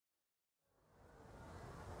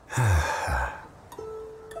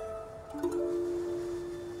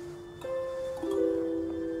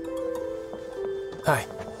Hi.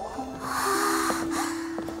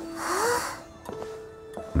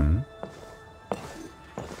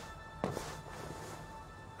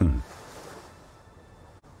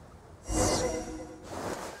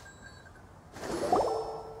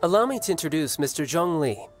 Allow me to introduce Mr.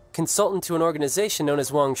 Zhongli, consultant to an organization known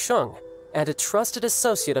as Wang Sheng, and a trusted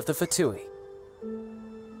associate of the Fatui.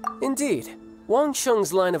 Indeed, Wang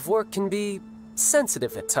Sheng's line of work can be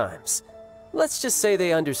sensitive at times. Let's just say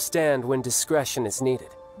they understand when discretion is needed.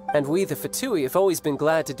 And we, the Fatui, have always been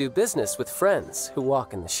glad to do business with friends who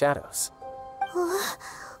walk in the shadows.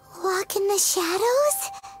 Walk in the shadows?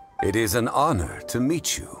 It is an honor to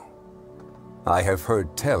meet you. I have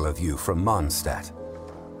heard tell of you from Mondstadt.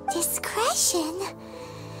 Discretion?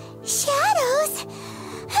 Shadows?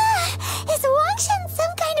 Is Wang Sheng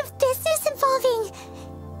some kind of business involving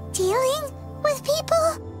dealing with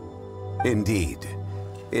people? Indeed.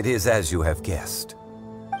 It is as you have guessed.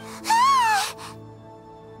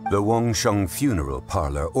 The Wang Sheng Funeral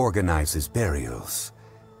Parlor organizes burials.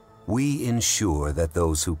 We ensure that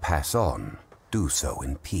those who pass on do so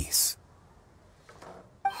in peace.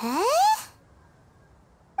 Huh?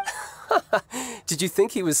 Did you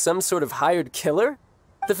think he was some sort of hired killer?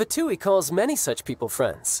 The Fatui calls many such people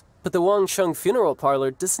friends, but the Wang Sheng Funeral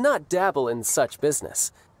Parlor does not dabble in such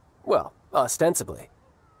business. Well, ostensibly.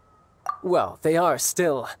 Well, they are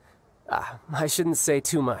still... I shouldn't say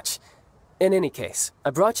too much. In any case, I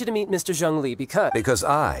brought you to meet Mr. Zhongli because... Because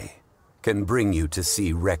I can bring you to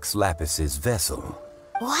see Rex Lapis's vessel.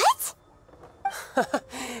 What?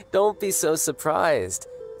 Don't be so surprised.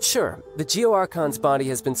 Sure, the Geo-Archon's body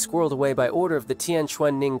has been squirreled away by order of the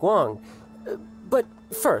Tianquan Ningguang. But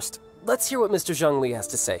first, let's hear what Mr. Zhongli has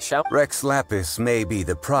to say, shall we? Rex Lapis may be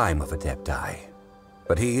the prime of Adepti,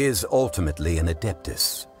 but he is ultimately an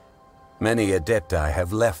Adeptus. Many Adepti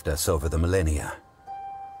have left us over the millennia.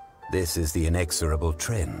 This is the inexorable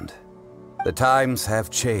trend. The times have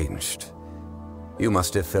changed. You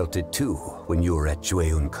must have felt it too when you were at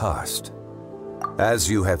Jueyun Karst. As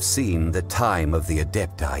you have seen, the time of the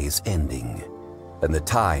Adepti is ending, and the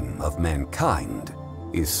time of mankind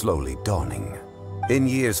is slowly dawning. In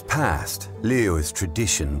years past, Liu's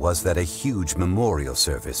tradition was that a huge memorial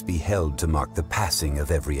service be held to mark the passing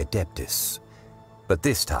of every Adeptus. But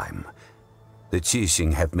this time, the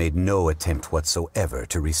Qixing have made no attempt whatsoever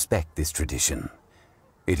to respect this tradition.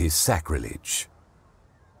 It is sacrilege.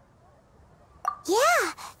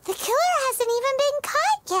 Yeah, the killer hasn't even been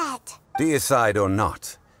caught yet. Deicide or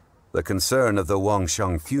not, the concern of the Wang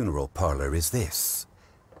Sheng Funeral Parlor is this.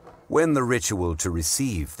 When the ritual to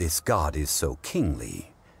receive this god is so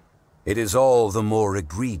kingly, it is all the more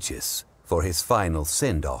egregious for his final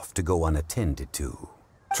send-off to go unattended to.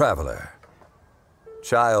 Traveler,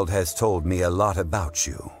 Child has told me a lot about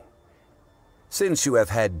you. Since you have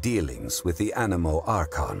had dealings with the Animo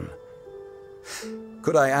Archon,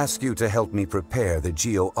 could I ask you to help me prepare the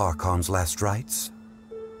Geo-Archon's last rites?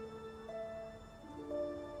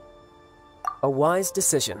 A wise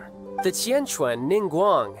decision. The Tianquan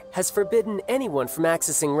Ningguang has forbidden anyone from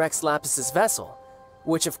accessing Rex Lapis's vessel,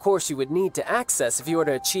 which of course you would need to access if you were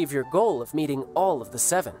to achieve your goal of meeting all of the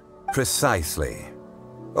seven. Precisely.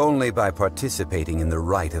 Only by participating in the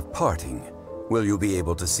rite of parting will you be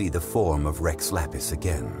able to see the form of Rex Lapis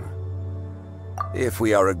again. If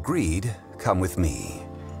we are agreed, come with me.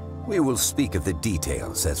 We will speak of the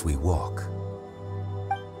details as we walk.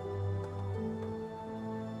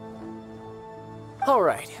 All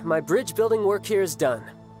right, my bridge building work here is done.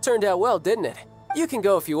 Turned out well, didn't it? You can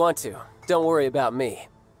go if you want to. Don't worry about me.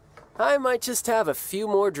 I might just have a few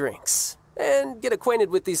more drinks and get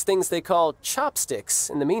acquainted with these things they call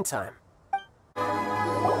chopsticks in the meantime.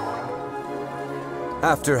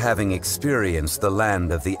 After having experienced the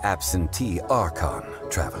land of the absentee Archon,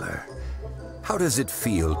 Traveler, how does it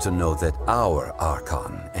feel to know that our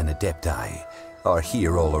Archon and Adepti are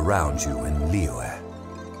here all around you in Liyue?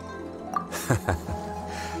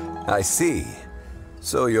 I see.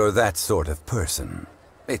 So you're that sort of person.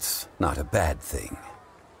 It's not a bad thing.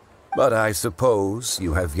 But I suppose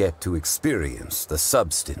you have yet to experience the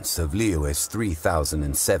substance of Liyue's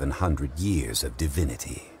 3,700 years of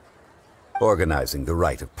divinity. Organizing the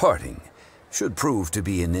rite of parting should prove to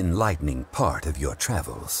be an enlightening part of your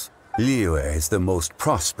travels. Liyue is the most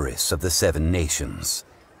prosperous of the 7 nations,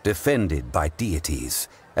 defended by deities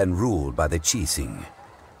and ruled by the Qixing.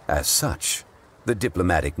 As such, the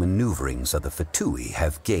diplomatic maneuverings of the Fatui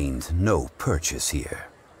have gained no purchase here.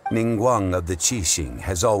 Ningguang of the Qixing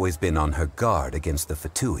has always been on her guard against the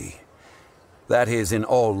Fatui. That is in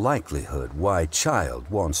all likelihood why Child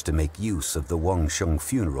wants to make use of the Wang Sheng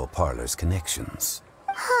Funeral Parlor's connections.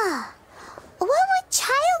 Huh. What would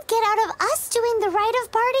Child get out of us doing the rite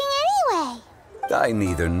of parting anyway? I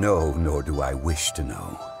neither know nor do I wish to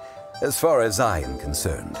know. As far as I am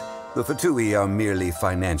concerned, the Fatui are merely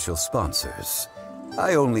financial sponsors.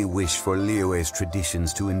 I only wish for Liyue's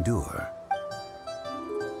traditions to endure.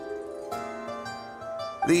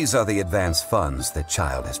 These are the advance funds that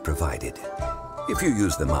Child has provided. If you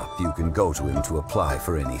use them up, you can go to him to apply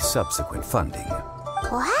for any subsequent funding.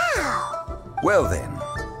 Wow! Well then,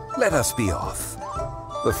 let us be off.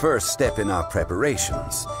 The first step in our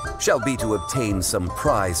preparations shall be to obtain some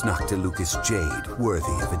prize Noctilucous jade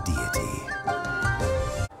worthy of a deity.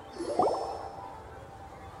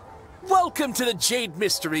 Welcome to the Jade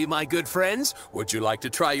Mystery, my good friends. Would you like to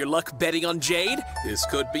try your luck betting on Jade? This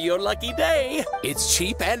could be your lucky day. It's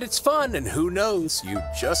cheap and it's fun, and who knows, you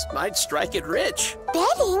just might strike it rich.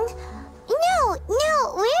 Betting? No,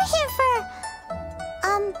 we're here for...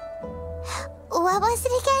 what was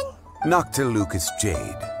it again? Noctilucous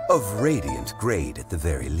jade, of radiant grade at the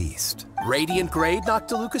very least. Radiant grade,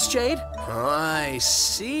 Noctilucous Jade? I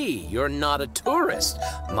see. You're not a tourist.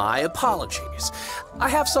 My apologies. I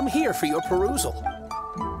have some here for your perusal.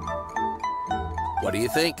 What do you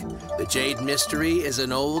think? The Jade Mystery is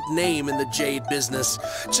an old name in the jade business.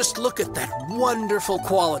 Just look at that wonderful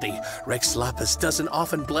quality. Rex Lapis doesn't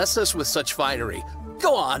often bless us with such finery.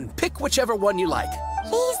 Go on, pick whichever one you like.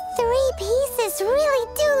 These 3 pieces really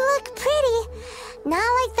do look pretty. Not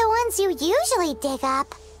like the ones you usually dig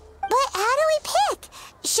up. But how do we pick?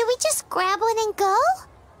 Should we just grab one and go?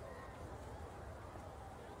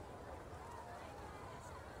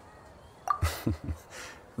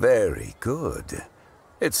 Very good.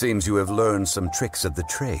 It seems you have learned some tricks of the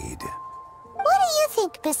trade. What do you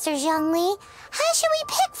think, Mr. Zhongli? How should we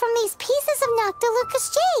pick from these pieces of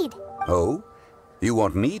Noctilucous jade? Oh? You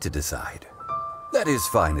want me to decide? That is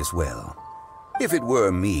fine as well. If it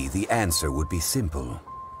were me, the answer would be simple.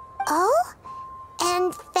 Oh?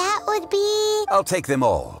 And that would be... I'll take them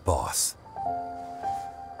all, boss.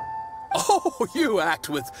 Oh, you act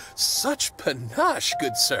with such panache,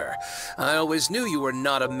 good sir. I always knew you were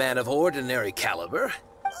not a man of ordinary caliber.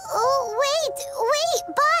 Oh, wait,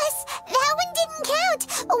 boss! That one didn't count!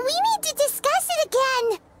 We need to discuss it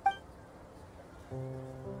again!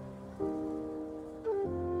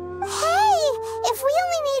 Hey! If we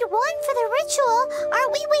only need one for the ritual,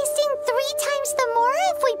 aren't we wasting 3 times the Mora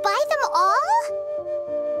if we buy them all?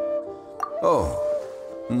 Oh,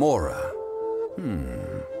 Mora.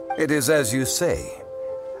 It is as you say.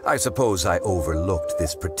 I suppose I overlooked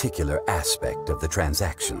this particular aspect of the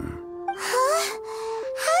transaction. Huh?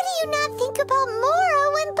 How do you not think about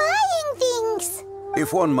Mora when buying things?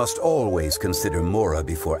 If one must always consider Mora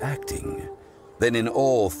before acting, then in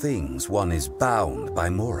all things one is bound by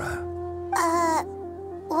Mora.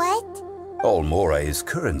 What? All Mora is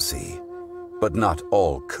currency, but not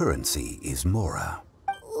all currency is Mora.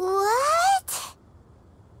 What?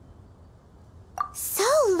 So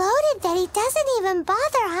loaded that he doesn't even bother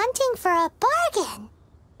hunting for a bargain.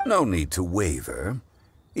 No need to waver.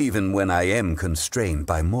 Even when I am constrained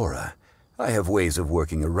by Mora, I have ways of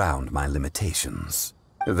working around my limitations.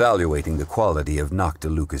 Evaluating the quality of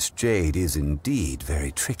Noctilucous jade is indeed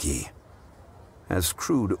very tricky. As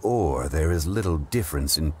crude ore, there is little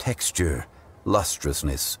difference in texture,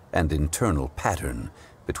 lustrousness, and internal pattern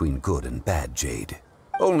between good and bad jade.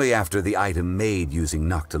 Only after the item made using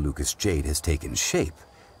Noctilucous jade has taken shape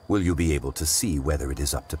will you be able to see whether it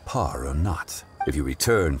is up to par or not. If you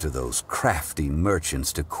return to those crafty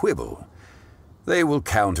merchants to quibble, they will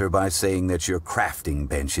counter by saying that your crafting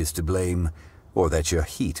bench is to blame, or that your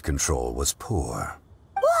heat control was poor.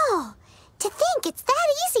 Whoa! To think it's that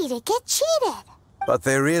easy to get cheated. But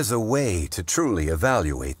there is a way to truly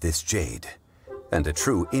evaluate this jade, and a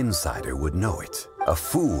true insider would know it. A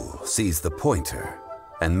fool sees the pointer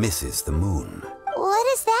and misses the moon. What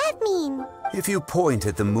does that mean? If you point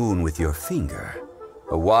at the moon with your finger,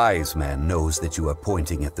 a wise man knows that you are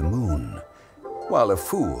pointing at the moon, while a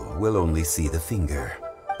fool will only see the finger,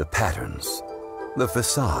 the patterns, the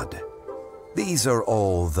facade. These are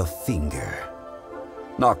all the finger.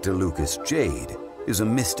 Noctilucous jade is a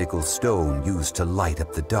mystical stone used to light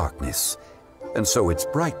up the darkness, and so its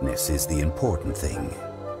brightness is the important thing.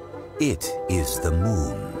 It is the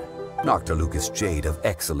moon. Noctilucous jade of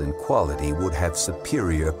excellent quality would have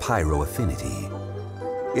superior pyroaffinity.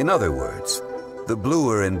 In other words, the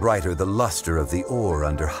bluer and brighter the luster of the ore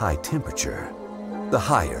under high temperature, the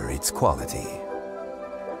higher its quality.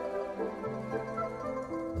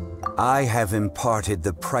 I have imparted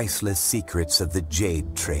the priceless secrets of the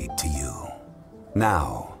jade trade to you.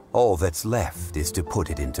 Now, all that's left is to put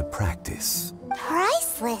it into practice.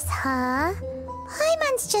 Priceless, huh? I'm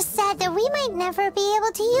friends just said that we might never be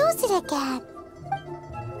able to use it again.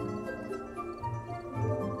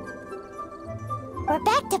 We're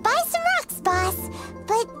back to buy some rocks, boss.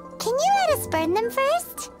 But can you let us burn them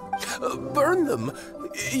first? Burn them?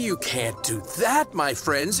 You can't do that, my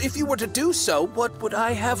friends. If you were to do so, what would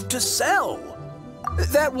I have to sell?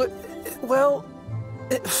 That would... well...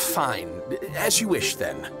 fine. As you wish,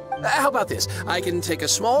 then. How about this? I can take a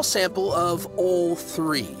small sample of all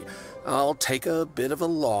three. I'll take a bit of a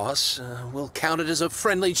loss. We'll count it as a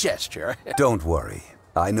friendly gesture. Don't worry.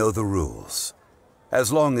 I know the rules.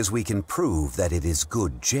 As long as we can prove that it is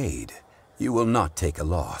good jade, you will not take a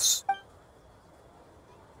loss.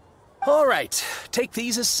 All right. Take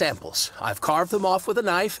these as samples. I've carved them off with a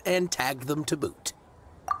knife and tagged them to boot.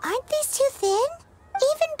 Aren't these too thin?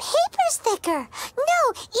 Even paper's thicker.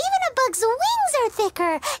 No, even a bug's wings are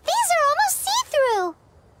thicker. These are almost see-through.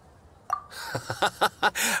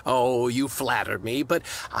 Oh, you flatter me, but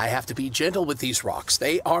I have to be gentle with these rocks.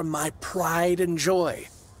 They are my pride and joy.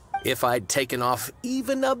 If I'd taken off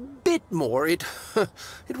even a bit more, it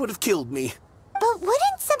would have killed me. But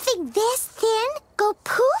wouldn't something this thin go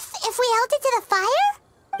poof if we held it to the fire?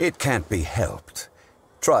 It can't be helped.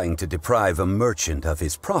 Trying to deprive a merchant of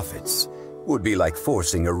his profits would be like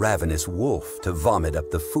forcing a ravenous wolf to vomit up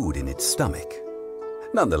the food in its stomach.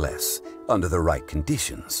 Nonetheless, under the right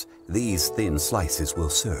conditions, these thin slices will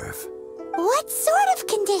serve. What sort of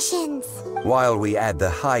conditions? While we add the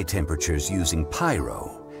high temperatures using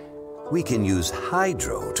pyro, we can use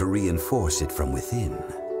hydro to reinforce it from within.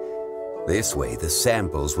 This way, the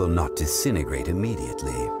samples will not disintegrate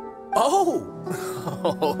immediately. Oh!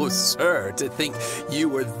 Oh, sir, to think you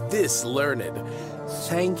were this learned.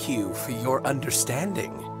 Thank you for your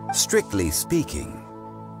understanding. Strictly speaking,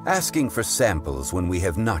 asking for samples when we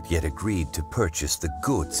have not yet agreed to purchase the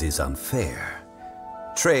goods is unfair.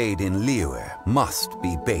 Trade in Liyue must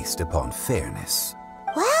be based upon fairness.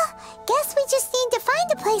 Well, guess we just need to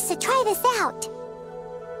find a place to try this out.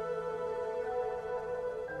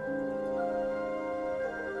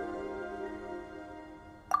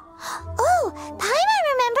 Oh, Paimon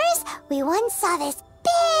remembers we once saw this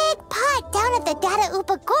big pot down at the Dada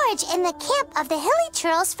Upa Gorge in the camp of the hilly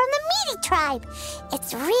churls from the Meaty tribe.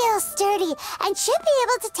 It's real sturdy and should be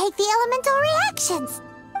able to take the elemental reactions.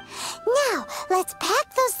 Now, let's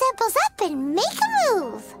pack those samples up and make a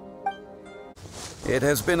move. It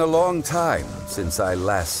has been a long time since I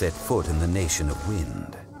last set foot in the Nation of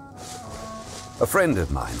Wind. A friend of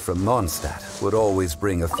mine from Mondstadt would always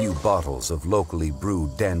bring a few bottles of locally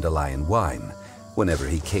brewed dandelion wine whenever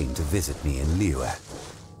he came to visit me in Liyue.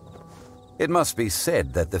 It must be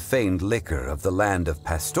said that the famed liquor of the land of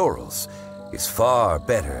pastorals is far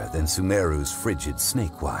better than Sumeru's frigid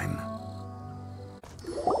snake wine.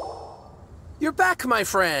 You're back, my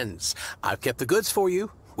friends. I've kept the goods for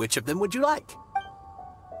you. Which of them would you like?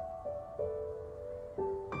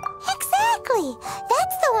 Exactly!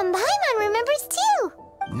 That's the one Paimon remembers too!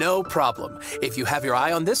 No problem. If you have your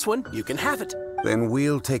eye on this one, you can have it. Then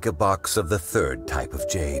we'll take a box of the third type of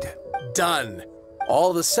jade. Done.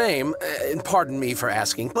 All the same, and pardon me for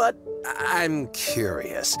asking, but I'm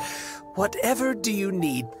curious. Whatever do you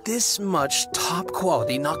need this much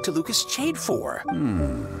top-quality Noctilucous jade for?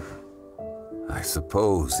 I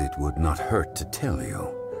suppose it would not hurt to tell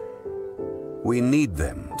you. We need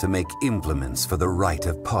them to make implements for the rite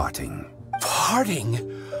of parting.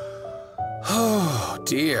 Parting? Oh,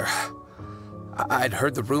 dear. I'd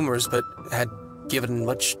heard the rumors, but had given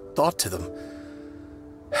much thought to them.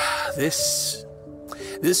 This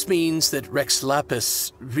means that Rex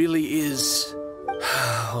Lapis really is...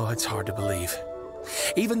 Oh, it's hard to believe.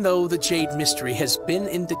 Even though the Jade Mystery has been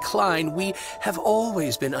in decline, we have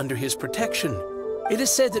always been under his protection. It is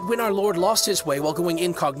said that when our Lord lost his way while going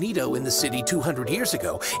incognito in the city 200 years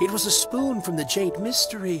ago, it was a spoon from the Jade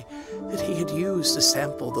Mystery that he had used to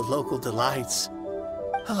sample the local delights.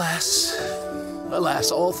 Alas,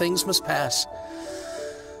 alas, all things must pass.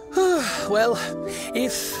 Well,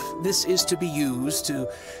 if this is to be used to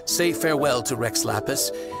say farewell to Rex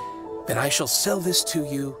Lapis, then I shall sell this to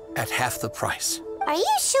you at half the price. Are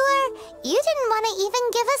you sure? You didn't want to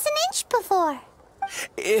even give us an inch before.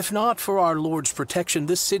 If not for our Lord's protection,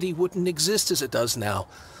 this city wouldn't exist as it does now.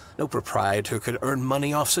 No proprietor could earn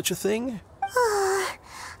money off such a thing.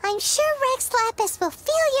 I'm sure Rex Lapis will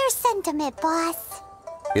feel your sentiment, boss.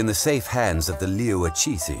 In the safe hands of the Liyue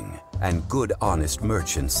Chising and good honest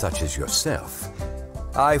merchants such as yourself,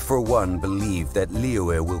 I for one believe that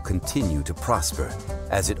Liyue will continue to prosper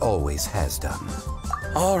as it always has done.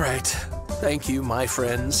 All right. Thank you, my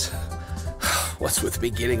friends. What's with me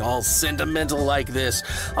getting all sentimental like this?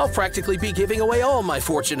 I'll practically be giving away all my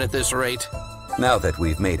fortune at this rate. Now that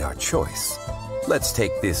we've made our choice, let's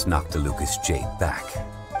take this Noctilucous jade back.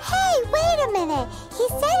 Hey, wait a minute. He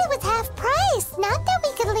said it was half price, not that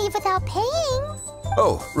we could leave without paying.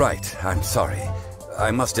 Oh, right. I'm sorry. I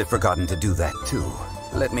must have forgotten to do that too.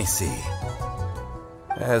 Let me see.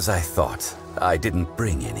 As I thought, I didn't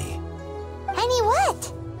bring any. Any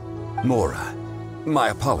what? Mora. My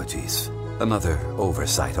apologies. Another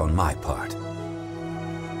oversight on my part.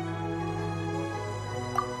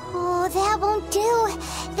 Oh, that won't do.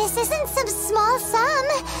 This isn't some small sum.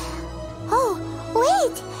 Oh,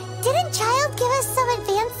 wait! Didn't Child give us some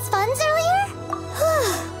advance funds earlier?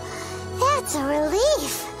 That's a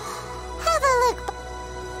relief. Have a look.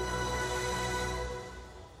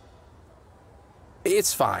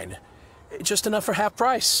 It's fine. Just enough for half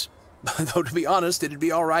price. Though, to be honest, it'd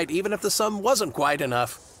be all right even if the sum wasn't quite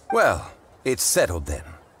enough. Well, it's settled then.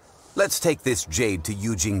 Let's take this jade to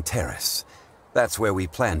Yujing Terrace. That's where we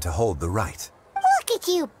plan to hold the rite. Look at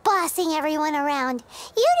you bossing everyone around.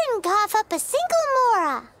 You didn't cough up a single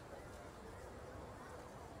mora.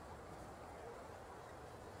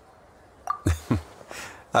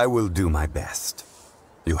 I will do my best.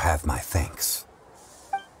 You have my thanks.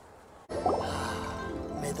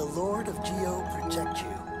 May the Lord of Geo protect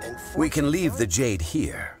you and We can leave the jade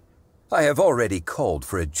here. I have already called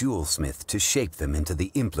for a jewelsmith to shape them into the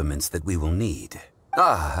implements that we will need.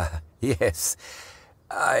 Ah, yes.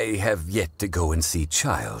 I have yet to go and see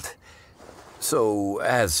Child. So,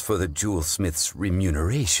 as for the jewelsmith's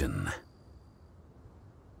remuneration...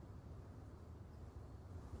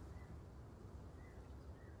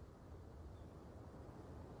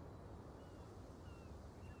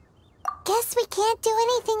 Guess we can't do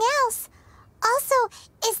anything else. Also,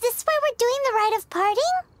 is this where we're doing the rite of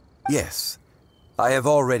parting? Yes. I have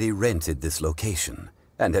already rented this location,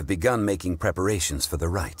 and have begun making preparations for the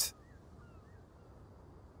rite.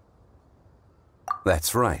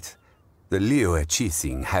 That's right. The Liyue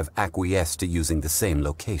Qixing have acquiesced to using the same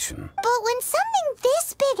location. But when something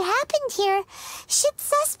this big happened here, should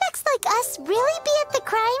suspects like us really be at the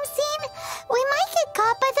crime scene? We might get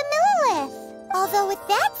caught by the Millilith. Although with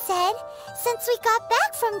that said, since we got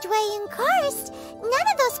back from Dwayne Karst, none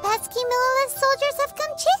of those pesky Millilith soldiers have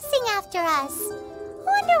come chasing after us.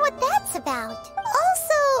 Wonder what that's about.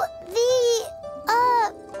 Also,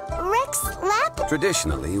 Rex Lap...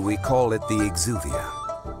 Traditionally, we call it the Exuvia.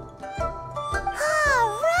 Ah,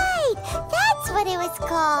 right! That's what it was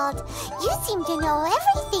called. You seem to know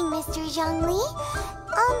everything, Mr. Zhongli.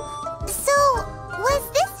 So, was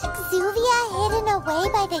this Exuvia hidden away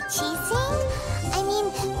by the Qixing? I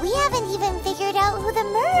mean, we haven't even figured out who the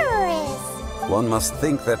murderer is. One must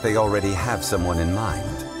think that they already have someone in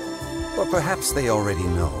mind. Or perhaps they already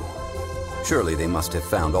know. Surely they must have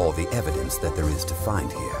found all the evidence that there is to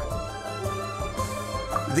find here.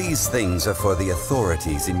 These things are for the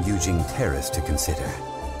authorities in Yujing Terrace to consider.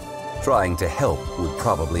 Trying to help would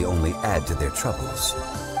probably only add to their troubles.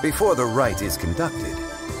 Before the rite is conducted,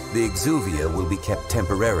 the Exuvia will be kept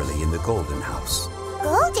temporarily in the Golden House.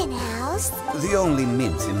 Golden House? The only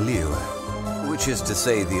mint in Liyue, which is to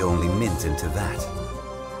say the only mint in Teyvat.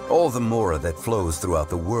 All the mora that flows throughout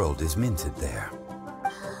the world is minted there.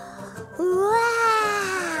 Wow!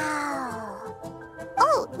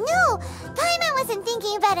 Oh, no! Paimon wasn't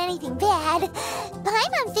thinking about anything bad.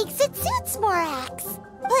 Paimon thinks it suits Morax.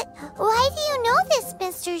 But why do you know this,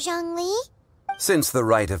 Mr. Zhongli? Since the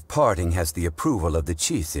rite of parting has the approval of the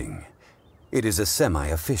Qixing, it is a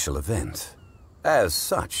semi-official event. As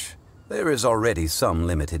such, there is already some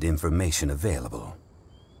limited information available.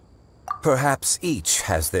 Perhaps each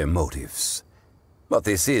has their motives. But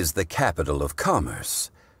this is the capital of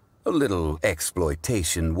commerce. A little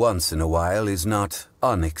exploitation once in a while is not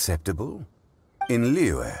unacceptable. In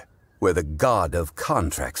Liyue, where the god of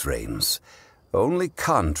contracts reigns, only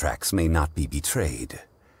contracts may not be betrayed.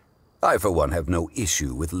 I, for one, have no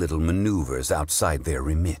issue with little maneuvers outside their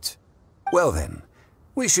remit. Well then,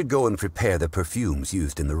 we should go and prepare the perfumes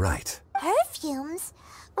used in the rite. Perfumes?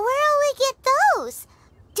 Where'll we get those?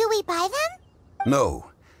 Do we buy them?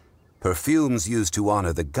 No. Perfumes used to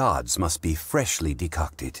honor the gods must be freshly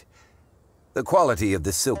decocted. The quality of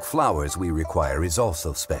the silk flowers we require is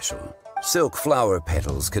also special. Silk flower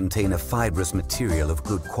petals contain a fibrous material of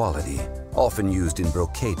good quality, often used in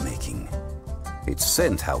brocade making. Its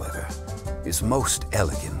scent, however, is most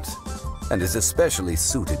elegant, and is especially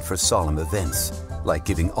suited for solemn events, like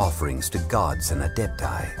giving offerings to gods and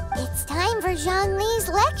adepti. It's time for Zhongli's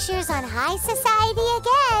lectures on high society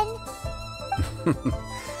again.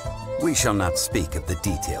 We shall not speak of the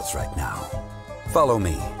details right now. Follow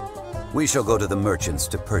me. We shall go to the merchants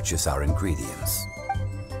to purchase our ingredients.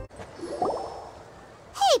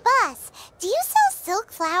 Hey, boss, do you sell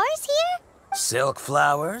silk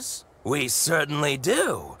flowers? We certainly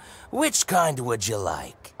do. Which kind would you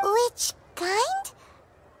like? Which kind?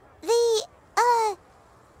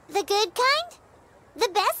 The good kind? The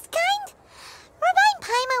best kind? Remind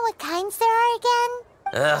Paimon what kinds there are again.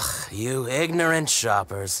 Ugh, you ignorant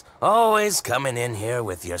shoppers. Always coming in here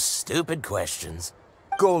with your stupid questions.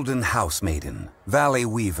 Golden Housemaiden, Valley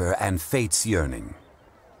Weaver, and Fate's Yearning.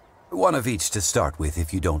 One of each to start with,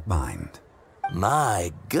 if you don't mind.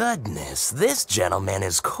 My goodness, this gentleman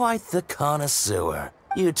is quite the connoisseur.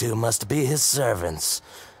 You two must be his servants.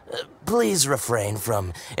 Please refrain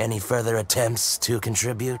from any further attempts to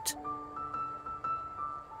contribute.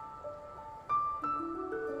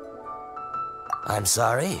 I'm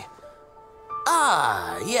sorry?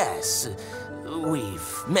 Ah, yes.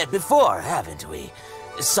 We've met before, haven't we?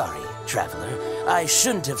 Sorry, traveler. I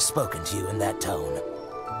shouldn't have spoken to you in that tone.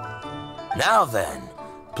 Now then,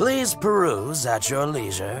 please peruse at your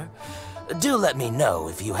leisure. Do let me know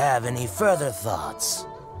if you have any further thoughts.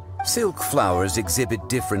 Silk flowers exhibit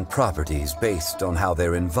different properties based on how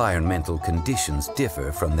their environmental conditions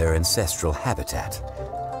differ from their ancestral habitat.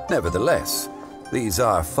 Nevertheless, these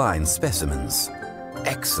are fine specimens,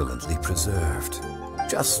 excellently preserved.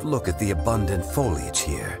 Just look at the abundant foliage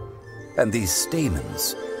here, and these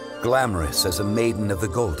stamens, glamorous as a maiden of the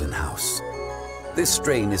Golden House. This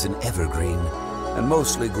strain is an evergreen, and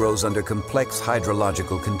mostly grows under complex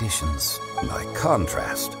hydrological conditions. By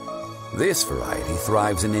contrast, this variety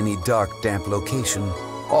thrives in any dark, damp location,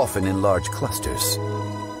 often in large clusters.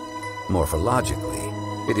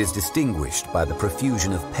 Morphologically, it is distinguished by the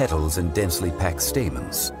profusion of petals and densely packed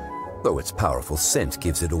stamens, though its powerful scent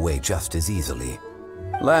gives it away just as easily.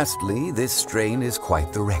 Lastly, this strain is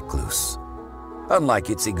quite the recluse. Unlike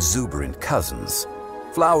its exuberant cousins,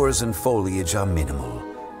 flowers and foliage are minimal,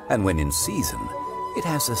 and when in season, it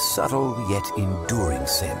has a subtle yet enduring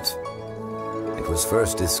scent. It was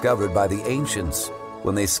first discovered by the ancients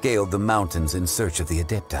when they scaled the mountains in search of the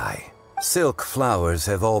Adepti. Silk flowers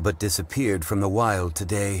have all but disappeared from the wild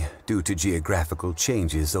today due to geographical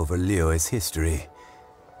changes over Liyue's history.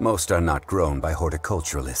 Most are not grown by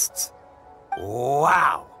horticulturalists.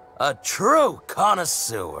 Wow! A true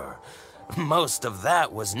connoisseur. Most of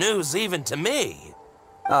that was news even to me.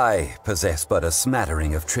 I possess but a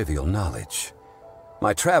smattering of trivial knowledge.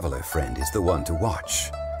 My traveler friend is the one to watch.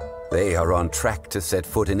 They are on track to set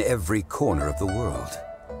foot in every corner of the world.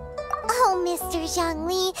 Oh, Mr.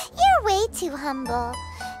 Zhongli, you're way too humble.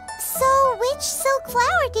 So, which silk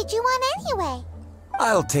flower did you want anyway?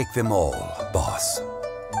 I'll take them all, boss.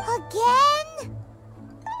 Again?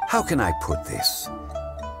 How can I put this?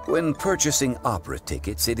 When purchasing opera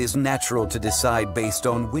tickets, it is natural to decide based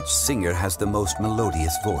on which singer has the most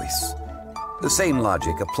melodious voice. The same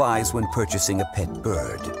logic applies when purchasing a pet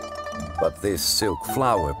bird. But this silk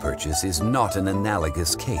flower purchase is not an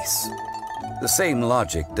analogous case. The same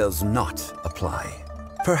logic does not apply.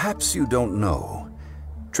 Perhaps you don't know.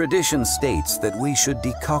 Tradition states that we should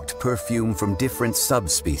decoct perfume from different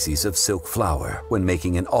subspecies of silk flower when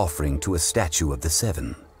making an offering to a statue of the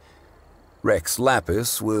Seven. Rex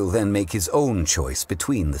Lapis will then make his own choice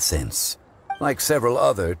between the scents. Like several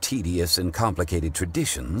other tedious and complicated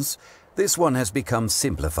traditions, this one has become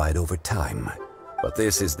simplified over time. But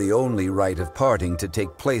this is the only rite of parting to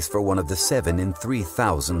take place for one of the Seven in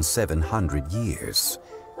 3,700 years.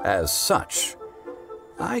 As such,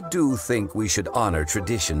 I do think we should honor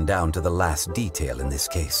tradition down to the last detail in this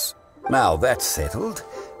case. Now that's settled,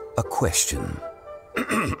 a question.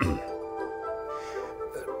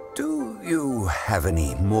 Do you have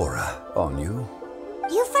any mora on you?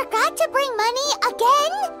 You forgot to bring money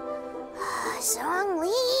again?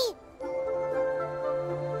 Zhongli.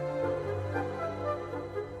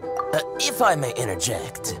 If I may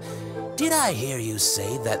interject, did I hear you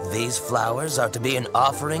say that these flowers are to be an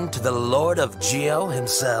offering to the Lord of Geo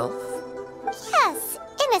himself? Yes,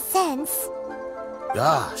 in a sense.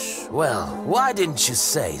 Gosh, well, why didn't you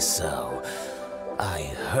say so? I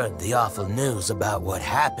heard the awful news about what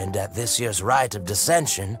happened at this year's Rite of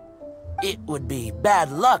Dissension. It would be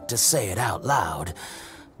bad luck to say it out loud,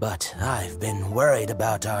 but I've been worried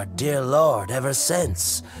about our dear Lord ever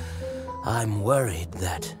since. I'm worried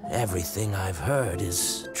that everything I've heard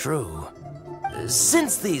is true.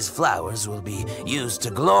 Since these flowers will be used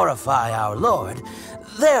to glorify our Lord,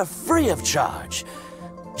 they're free of charge.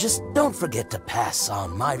 Just don't forget to pass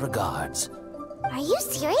on my regards. Are you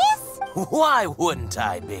serious? Why wouldn't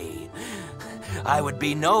I be? I would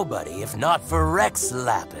be nobody if not for Rex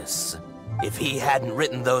Lapis. If he hadn't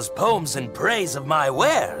written those poems in praise of my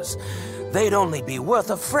wares, they'd only be worth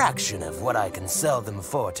a fraction of what I can sell them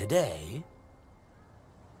for today.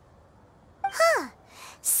 Huh.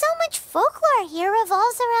 So much folklore here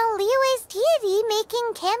revolves around Liyue's deity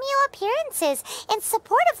making cameo appearances in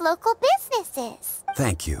support of local businesses.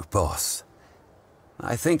 Thank you, boss.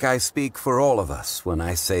 I think I speak for all of us when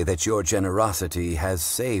I say that your generosity has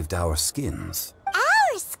saved our skins.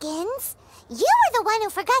 Our skins? You were the one who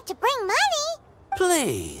forgot to bring money.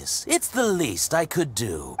 Please, it's the least I could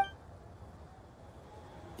do.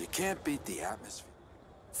 You can't beat the atmosphere.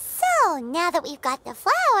 So, now that we've got the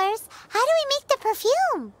flowers, how do we make the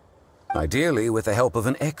perfume? Ideally with the help of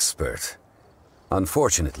an expert.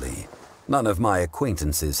 Unfortunately, none of my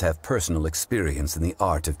acquaintances have personal experience in the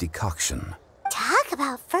art of decoction. Talk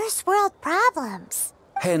about first world problems.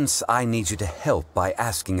 Hence, I need you to help by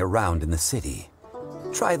asking around in the city.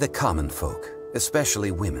 Try the common folk,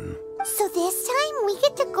 especially women. So this time we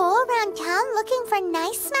get to go around town looking for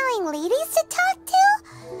nice-smelling ladies to talk to?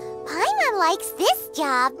 Paimon likes this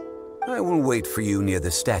job. I will wait for you near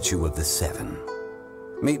the Statue of the Seven.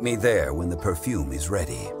 Meet me there when the perfume is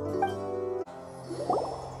ready.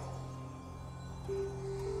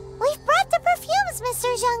 We've brought the perfumes,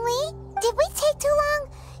 Mr. Zhongli. Did we take too long?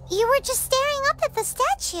 You were just staring up at the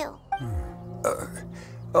statue.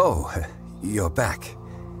 Oh, you're back.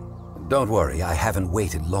 Don't worry, I haven't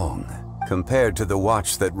waited long. Compared to the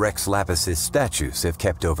watch that Rex Lapis's statues have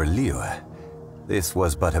kept over Liyue, this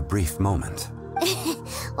was but a brief moment.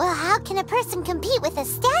 Well, how can a person compete with a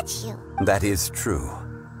statue? That is true.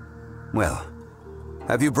 Well,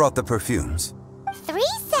 have you brought the perfumes? 3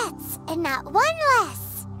 sets, and not one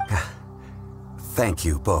less. Thank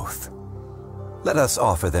you both. Let us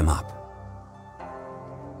offer them up.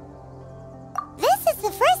 This is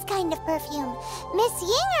the first kind of perfume. Miss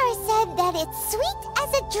Yinger said that it's sweet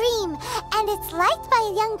as a dream, and it's liked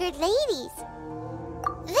by younger ladies.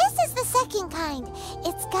 This is the second kind.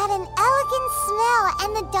 It's got an elegant smell,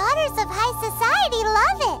 and the daughters of high society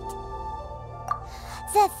love it.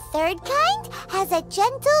 The third kind has a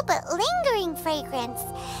gentle but lingering fragrance.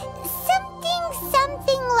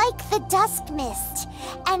 Something like the dusk mist,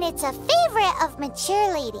 and it's a favorite of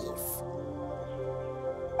mature ladies.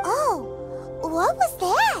 Oh, what was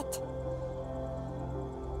that?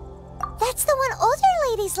 That's the one older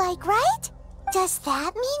ladies like, right? Does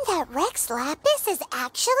that mean that Rex Lapis is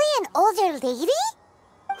actually an older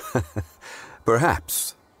lady?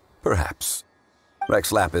 Perhaps. Perhaps.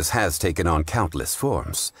 Rex Lapis has taken on countless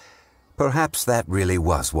forms. Perhaps that really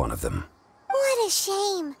was one of them. What a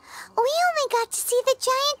shame. We only got to see the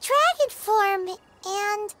giant dragon form,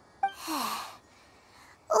 and...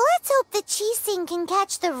 Let's hope the Qixing can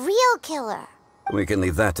catch the real killer. We can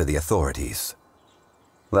leave that to the authorities.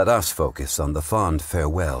 Let us focus on the fond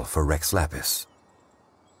farewell for Rex Lapis.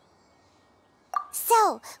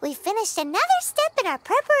 So, we finished another step in our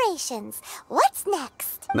preparations. What's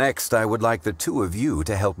next? Next, I would like the two of you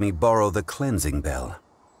to help me borrow the cleansing bell.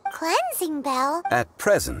 Cleansing bell? At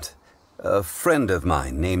present, a friend of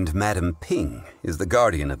mine named Madame Ping is the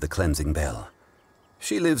guardian of the cleansing bell.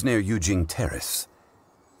 She lives near Yujing Terrace.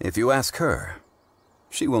 If you ask her,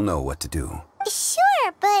 she will know what to do.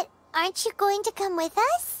 Sure, but aren't you going to come with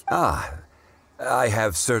us? I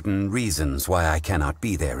have certain reasons why I cannot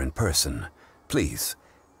be there in person. Please,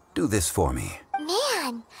 do this for me.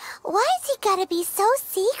 Man, why's he gotta be so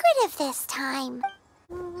secretive this time?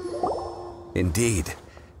 Indeed,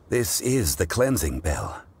 this is the cleansing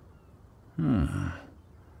bell.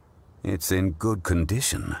 It's in good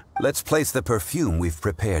condition. Let's place the perfume we've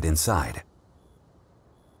prepared inside.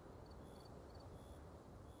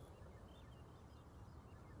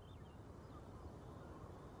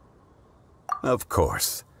 Of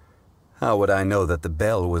course. How would I know that the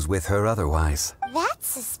bell was with her otherwise? That's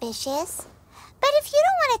suspicious. But if you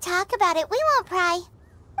don't want to talk about it, we won't pry.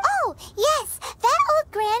 Oh, yes, that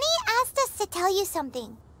old granny asked us to tell you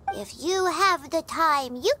something. If you have the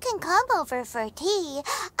time, you can come over for tea.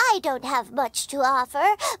 I don't have much to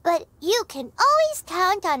offer, but you can always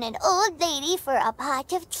count on an old lady for a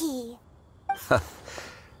pot of tea.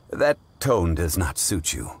 That tone does not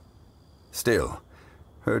suit you. Still,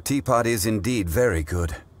 her teapot is indeed very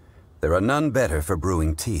good. There are none better for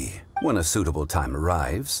brewing tea. When a suitable time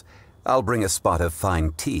arrives, I'll bring a spot of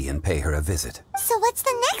fine tea and pay her a visit. So what's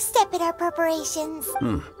the next step in our preparations?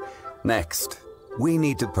 Next, we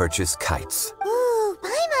need to purchase kites. Ooh,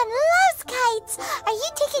 Paimon loves kites. Are you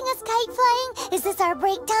taking us kite flying? Is this our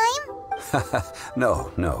break time?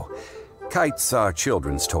 No. Kites are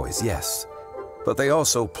children's toys, yes. But they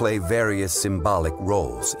also play various symbolic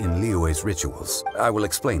roles in Liyue's rituals. I will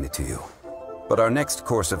explain it to you. But our next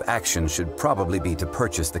course of action should probably be to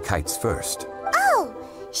purchase the kites first. Oh,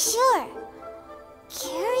 sure.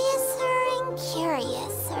 Curiouser and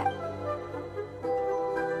curiouser.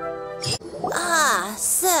 Ah,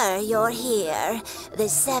 sir, you're here. The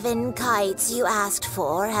 7 kites you asked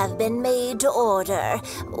for have been made to order.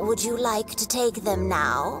 Would you like to take them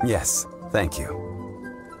now? Yes, thank you.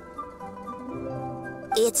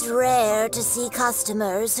 It's rare to see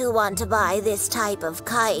customers who want to buy this type of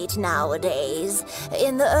kite nowadays.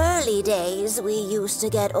 In the early days, we used to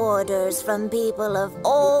get orders from people of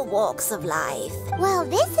all walks of life. Well,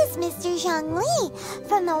 this is Mr. Zhongli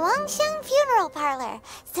from the Wangsheng Funeral Parlor,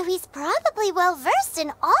 so he's probably well-versed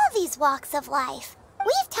in all these walks of life.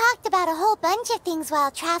 We've talked about a whole bunch of things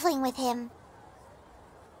while traveling with him.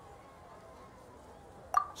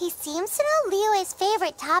 He seems to know Liyue's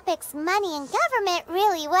favorite topics, money and government,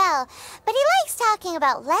 really well, but he likes talking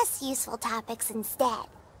about less useful topics instead.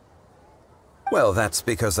 Well, that's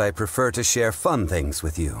because I prefer to share fun things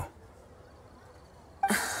with you.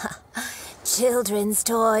 Children's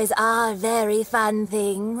toys are very fun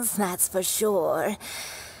things, that's for sure.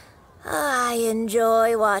 I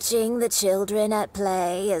enjoy watching the children at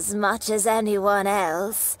play as much as anyone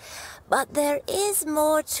else. But there is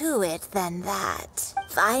more to it than that.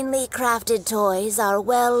 Finely crafted toys are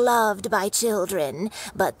well loved by children,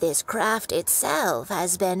 but this craft itself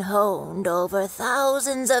has been honed over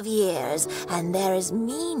thousands of years, and there is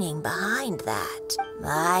meaning behind that.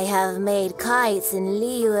 I have made kites in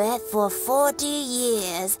Liyue for 40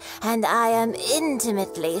 years, and I am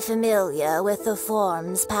intimately familiar with the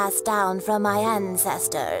forms passed down from my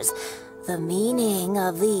ancestors. The meaning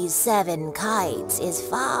of these 7 kites is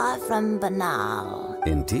far from banal.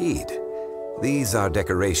 Indeed. These are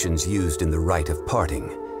decorations used in the rite of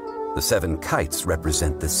parting. The 7 kites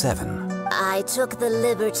represent the 7. I took the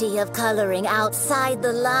liberty of coloring outside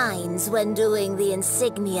the lines when doing the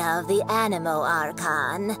insignia of the Animo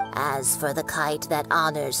Archon. As for the kite that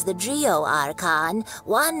honors the Geo Archon,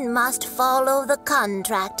 one must follow the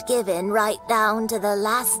contract given right down to the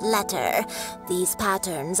last letter. These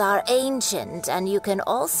patterns are ancient, and you can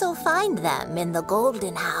also find them in the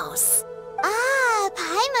Golden House. Ah,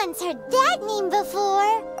 Paimon's heard that name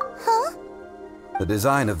before. Huh? The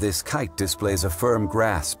design of this kite displays a firm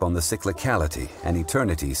grasp on the cyclicality and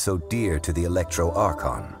eternity so dear to the Electro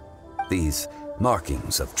Archon. These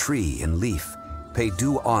markings of tree and leaf pay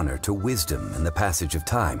due honor to wisdom and the passage of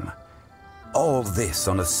time. All this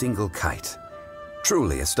on a single kite.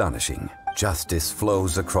 Truly astonishing. Justice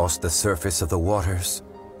flows across the surface of the waters.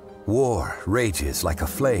 War rages like a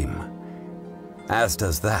flame, as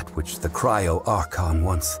does that which the Cryo Archon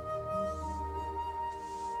once...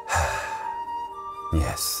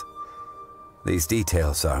 Yes, these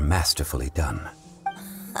details are masterfully done.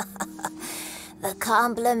 The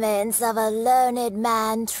compliments of a learned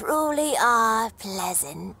man truly are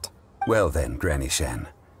pleasant. Well then, Granny Shan,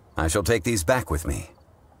 I shall take these back with me.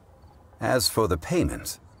 As for the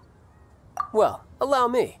payment... Well, allow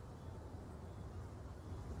me.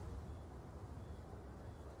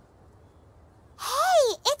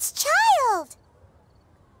 Hey, it's Child!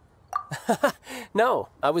 No,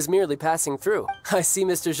 I was merely passing through. I see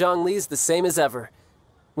Mr. Zhongli's the same as ever.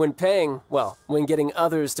 When paying, well, when getting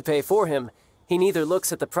others to pay for him, he neither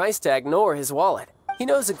looks at the price tag nor his wallet. He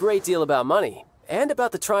knows a great deal about money, and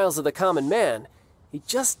about the trials of the common man. He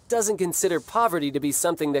just doesn't consider poverty to be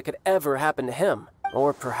something that could ever happen to him.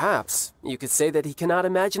 Or perhaps, you could say that he cannot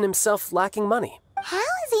imagine himself lacking money. How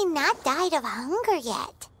has he not died of hunger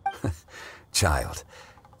yet? Child,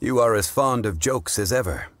 you are as fond of jokes as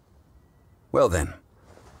ever. Well then,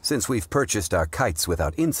 since we've purchased our kites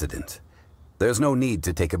without incident, there's no need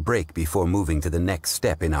to take a break before moving to the next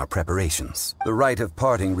step in our preparations. The rite of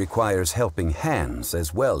parting requires helping hands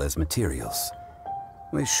as well as materials.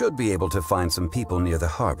 We should be able to find some people near the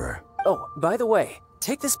harbor. Oh, by the way,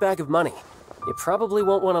 take this bag of money. You probably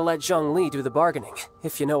won't want to let Zhongli do the bargaining,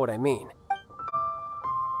 if you know what I mean.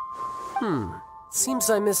 Seems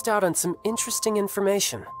I missed out on some interesting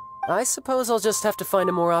information. I suppose I'll just have to find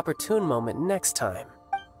a more opportune moment next time.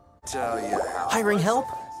 Hiring help?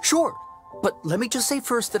 Sure. But let me just say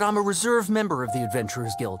first that I'm a reserve member of the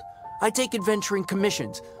Adventurers Guild. I take adventuring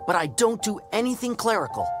commissions, but I don't do anything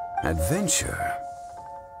clerical. Adventure?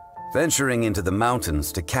 Venturing into the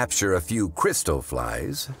mountains to capture a few crystal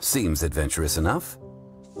flies seems adventurous enough.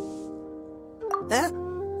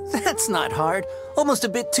 That's not hard. Almost a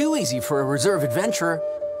bit too easy for a reserve adventurer.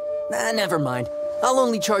 Never mind. I'll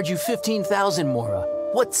only charge you 15,000 Mora.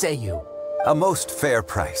 What say you? A most fair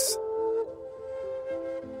price.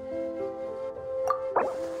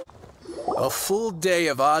 A full day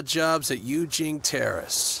of odd jobs at Yujing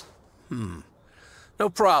Terrace. No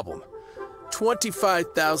problem.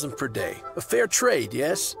 25,000 per day. A fair trade,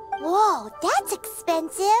 yes? Whoa, that's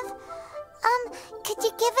expensive. Could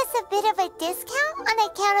you give us a bit of a discount on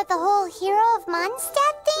account of the whole Hero of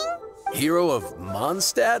Mondstadt thing? Hero of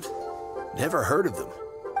Mondstadt? Never heard of them.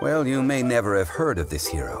 Well, you may never have heard of this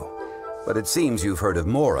hero, but it seems you've heard of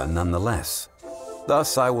Mora nonetheless.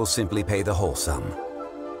 Thus, I will simply pay the whole sum.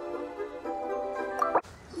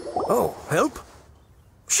 Oh, help?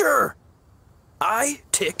 Sure. I,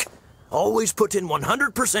 Tick, always put in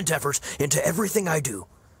 100% effort into everything I do.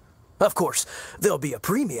 Of course, there'll be a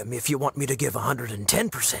premium if you want me to give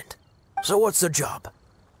 110%. So what's the job?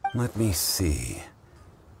 Let me see.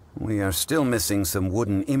 We are still missing some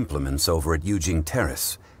wooden implements over at Yujing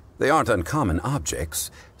Terrace. They aren't uncommon objects,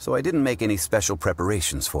 so I didn't make any special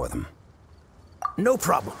preparations for them. No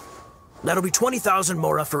problem. That'll be 20,000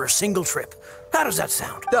 Mora for a single trip. How does that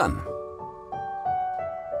sound? Done.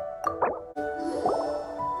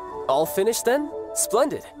 All finished then?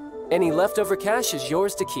 Splendid. Any leftover cash is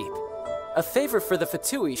yours to keep. A favor for the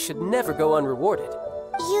Fatui should never go unrewarded.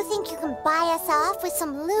 You think you can buy us off with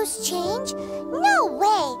some loose change? No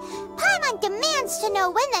way! Paimon demands to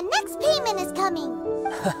know when the next payment is coming!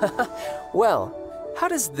 Well, how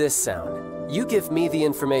does this sound? You give me the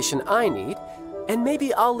information I need, and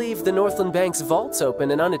maybe I'll leave the Northland Bank's vaults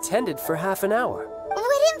open and unattended for half an hour.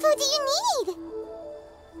 What info do you need?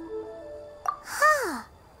 Huh.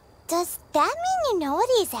 Does that mean you know what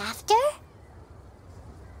he's after?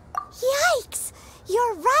 Yikes!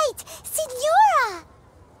 You're right! Signora!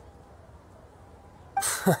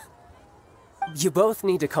 You both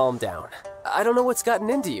need to calm down. I don't know what's gotten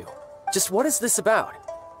into you. Just what is this about?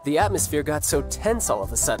 The atmosphere got so tense all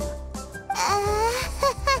of a sudden.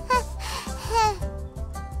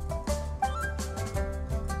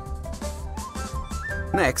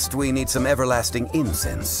 Next, we need some everlasting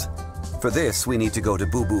incense. For this, we need to go to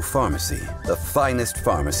Boo Boo Pharmacy, the finest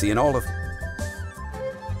pharmacy in all of...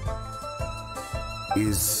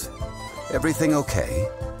 Is everything okay?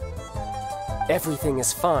 Everything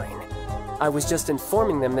is fine. I was just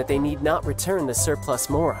informing them that they need not return the surplus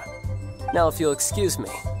Mora. Now, if you'll excuse me,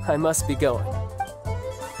 I must be going.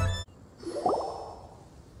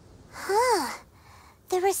 Huh.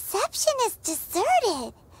 The reception is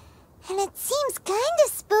deserted. And it seems kinda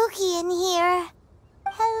spooky in here.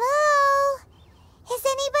 Hello? Is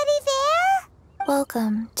anybody there?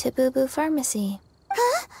 Welcome to Boo Boo Pharmacy.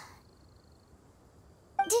 Huh?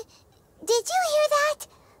 Did you hear that?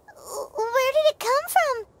 Where did it come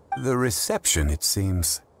from? The reception, it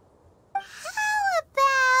seems. How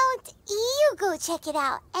about you go check it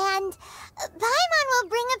out, and Paimon will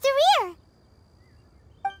bring up the rear.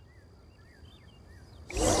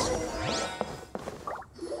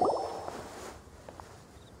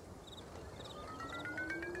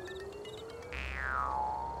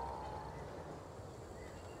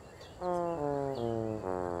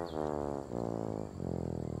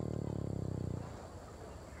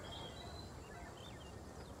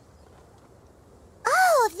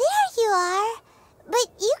 Oh, there you are. But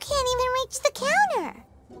you can't even reach the counter.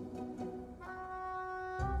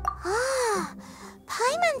 Ah,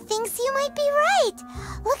 Paimon thinks you might be right.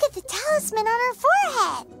 Look at the talisman on her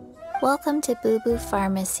forehead. Welcome to Boo Boo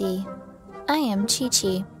Pharmacy. I am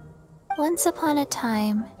Chi-Chi. Once upon a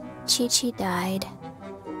time, Chi-Chi died.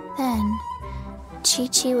 Then,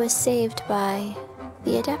 Chi-Chi was saved by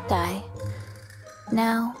the Adepti.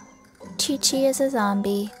 Now, Chi-Chi is a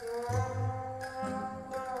zombie.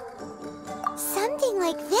 Something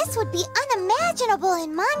like this would be unimaginable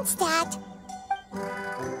in Mondstadt.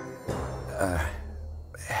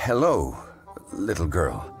 Hello, little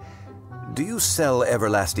girl. Do you sell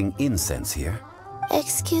everlasting incense here?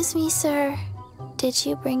 Excuse me, sir. Did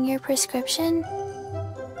you bring your prescription?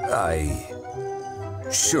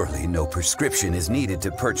 Surely no prescription is needed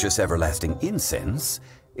to purchase everlasting incense.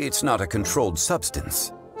 It's not a controlled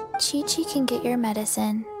substance. Chi-Chi can get your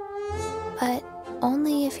medicine, but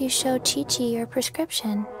only if you show Chi-Chi your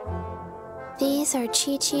prescription. These are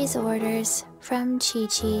Chi-Chi's orders from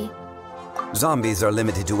Chi-Chi. Zombies are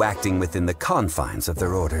limited to acting within the confines of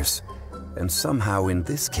their orders. And somehow in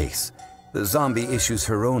this case, the zombie issues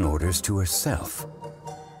her own orders to herself.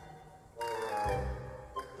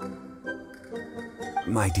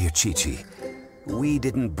 My dear Chi-Chi, we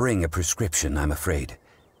didn't bring a prescription, I'm afraid.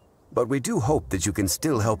 But we do hope that you can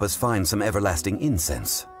still help us find some everlasting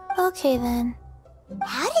incense. Okay then.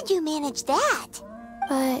 How did you manage that?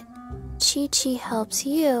 But Chi-Chi helps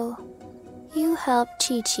you. You help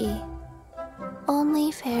Chi-Chi.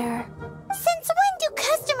 Only fair. Since when do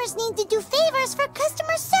customers need to do favors for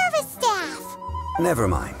customer service staff? Never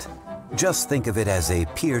mind. Just think of it as a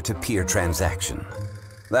peer-to-peer transaction.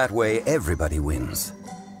 That way everybody wins.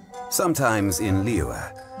 Sometimes in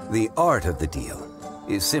Liyue, the art of the deal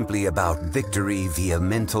is simply about victory via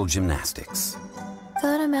mental gymnastics.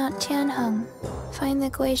 Go to Mount Tianheng, find the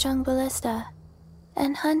Guizhong Ballista,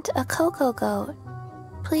 and hunt a cocoa goat.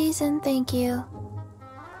 Please and thank you.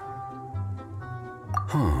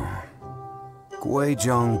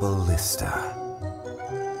 Guizhong Ballista.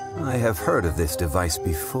 I have heard of this device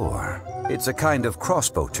before. It's a kind of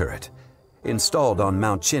crossbow turret, installed on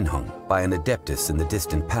Mount Tianheng by an adeptus in the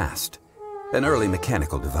distant past. An early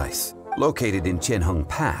mechanical device. Located in Tianheng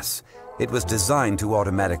Pass, it was designed to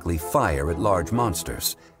automatically fire at large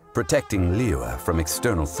monsters, protecting Liyue from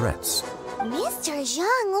external threats. Mr.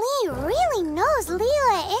 Zhongli really knows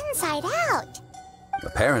Liyue inside out.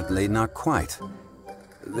 Apparently not quite.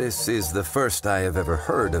 This is the first I have ever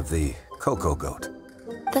heard of the cocoa goat.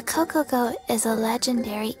 The cocoa goat is a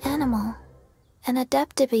legendary animal, an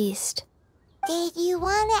adeptabeast. Did you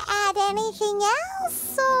want to add anything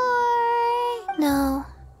else, or...? No,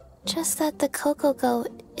 just that the cocoa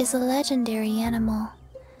goat is a legendary animal,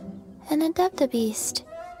 an adeptabeast.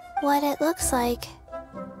 What it looks like,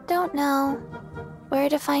 don't know. Where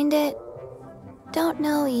to find it, don't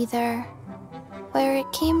know either. Where it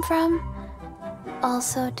came from,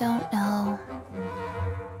 also don't know.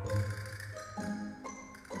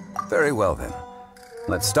 Very well then.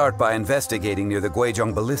 Let's start by investigating near the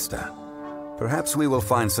Guizhong Ballista. Perhaps we will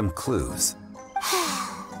find some clues.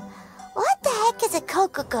 What the heck is a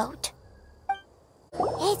cocoa goat?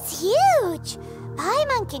 It's huge!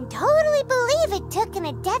 Paimon can totally believe it took an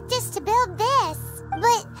adeptus to build this.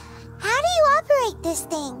 But how do you operate this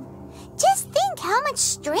thing? Just think how much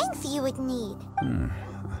strength you would need.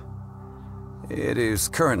 It is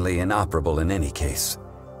currently inoperable in any case.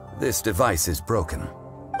 This device is broken.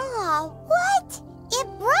 Aw, what? It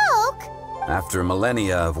broke? After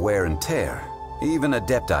millennia of wear and tear, even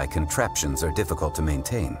adepti contraptions are difficult to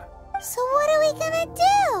maintain. So what are we gonna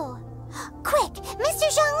do? Quick, Mr.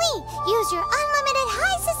 Zhongli, use your unlimited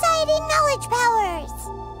high society knowledge powers!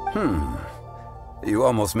 You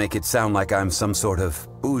almost make it sound like I'm some sort of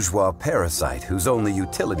bourgeois parasite whose only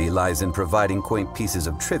utility lies in providing quaint pieces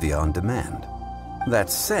of trivia on demand. That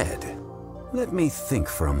said, let me think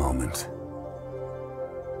for a moment.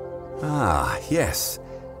 Ah, yes.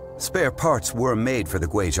 Spare parts were made for the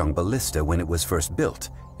Guizhong Ballista when it was first built,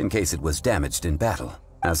 in case it was damaged in battle.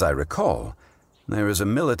 As I recall, there is a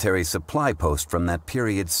military supply post from that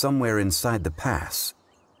period somewhere inside the pass.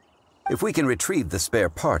 If we can retrieve the spare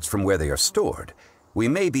parts from where they are stored, we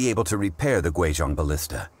may be able to repair the Guizhong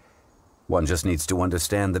Ballista. One just needs to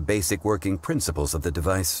understand the basic working principles of the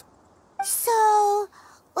device. So,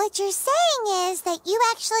 what you're saying is that you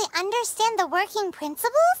actually understand the working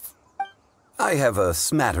principles? I have a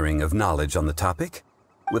smattering of knowledge on the topic.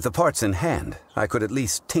 With the parts in hand, I could at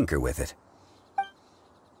least tinker with it.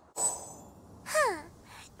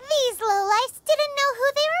 These lowlifes didn't know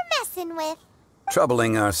who they were messing with.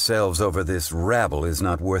 Troubling ourselves over this rabble is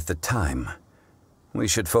not worth the time. We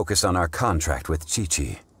should focus on our contract with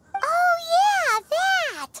Chi-Chi. Oh yeah,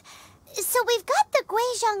 that! So we've got the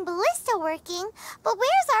Guizhong Ballista working, but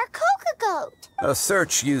where's our cocoa goat? A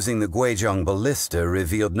search using the Guizhong Ballista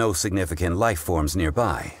revealed no significant life forms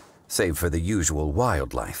nearby, save for the usual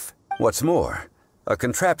wildlife. What's more, a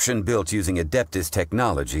contraption built using Adeptus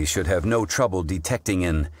technology should have no trouble detecting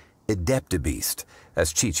an adeptabeast,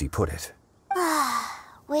 as Chi-Chi put it.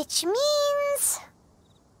 Which means...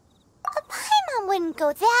 Paimon wouldn't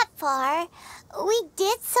go that far. We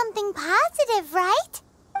did something positive, right?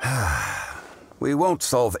 We won't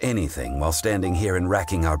solve anything while standing here and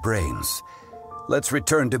racking our brains. Let's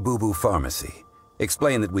return to Boo Boo Pharmacy,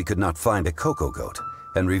 explain that we could not find a cocoa goat,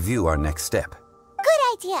 and review our next step. Good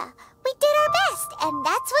idea. We did our best, and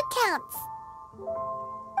that's what counts.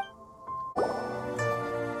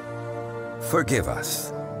 Forgive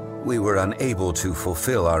us. We were unable to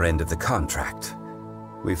fulfill our end of the contract.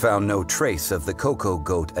 We found no trace of the cocoa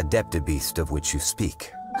goat adeptabeast of which you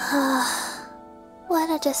speak. What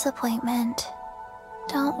a disappointment.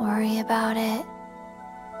 Don't worry about it.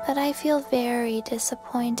 But I feel very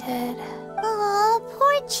disappointed. Aw,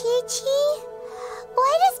 poor Chi-Chi.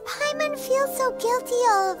 Why does Paimon feel so guilty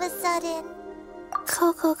all of a sudden?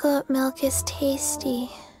 Cocoa goat milk is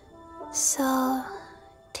tasty. So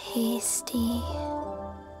tasty.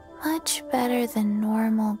 Much better than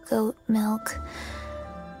normal goat milk.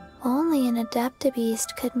 Only an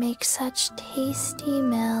adeptabeast could make such tasty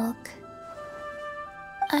milk.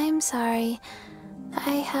 I'm sorry.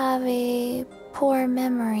 I have a poor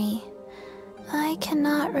memory. I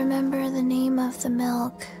cannot remember the name of the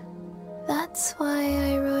milk. That's why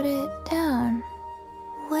I wrote it down.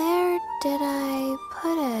 Where did I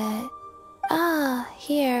put it? Ah,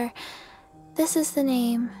 here. This is the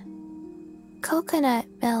name. coconut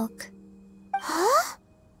milk. Huh?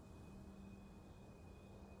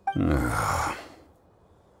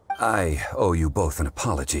 I owe you both an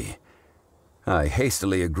apology. I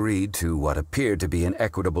hastily agreed to what appeared to be an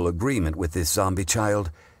equitable agreement with this zombie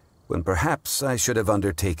child, when perhaps I should have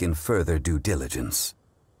undertaken further due diligence.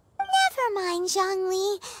 Never mind,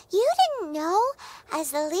 Zhongli. You didn't know.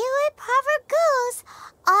 As the Liyue proverb goes,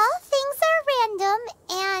 all things are random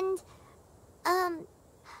and,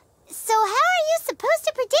 so how are you supposed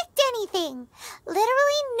to predict anything?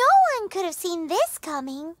 Literally no one could have seen this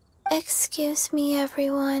coming. Excuse me,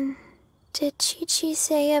 everyone. Did Chi-Chi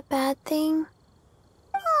say a bad thing?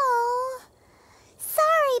 Oh,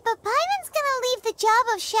 sorry, but Paimon's gonna leave the job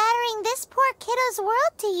of shattering this poor kiddo's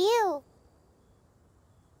world to you.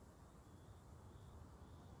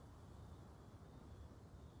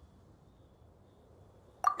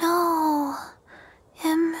 No.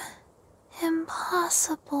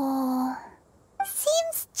 Impossible.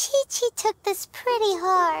 Seems Chi-Chi took this pretty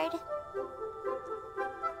hard.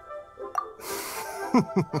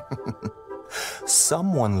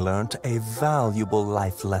 Someone learnt a valuable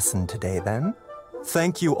life lesson today, then.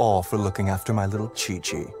 Thank you all for looking after my little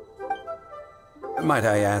Chi-Chi. Might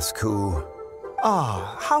I ask who?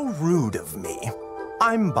 Ah, how rude of me.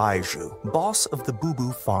 I'm Baiju, boss of the Boo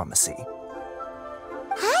Boo Pharmacy.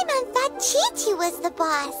 Paimon thought Chi-Chi was the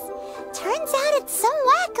boss. Turns out it's some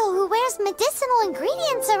wacko who wears medicinal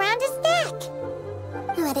ingredients around his neck.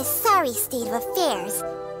 What a sorry state of affairs.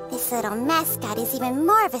 This little mascot is even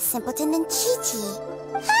more of a simpleton than Chi-Chi.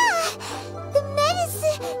 Ah!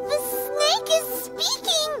 The snake is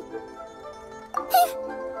speaking!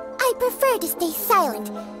 I prefer to stay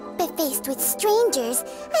silent, but faced with strangers,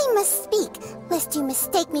 I must speak, lest you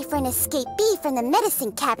mistake me for an escapee from the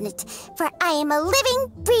medicine cabinet, for I am a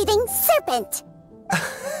living, breathing serpent!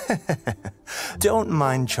 Don't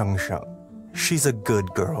mind Chung Sheng. She's a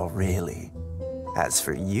good girl, really. As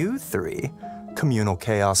for you three, communal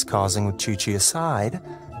chaos causing with Chi-Chi aside,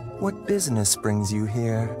 what business brings you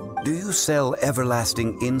here? Do you sell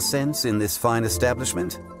everlasting incense in this fine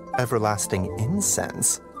establishment? Everlasting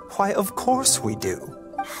incense? Why, of course we do.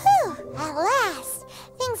 Whew, at last!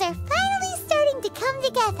 Things are finally starting to come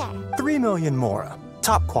together. 3 million mora.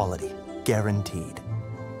 Top quality. Guaranteed.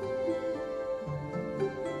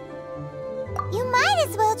 You might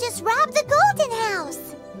as well just rob the Golden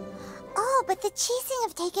House. Oh, but the Chising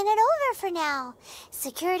have taken it over for now.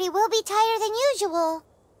 Security will be tighter than usual.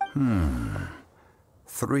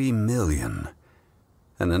 3 million.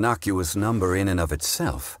 An innocuous number in and of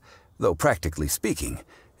itself, though practically speaking,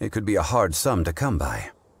 it could be a hard sum to come by.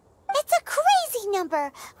 It's a crazy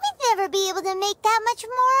number. We'd never be able to make that much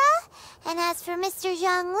mora. And as for Mr.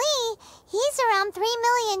 Zhongli, he's around 3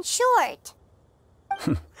 million short.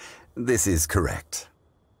 This is correct.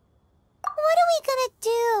 What are we gonna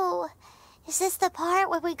do? Is this the part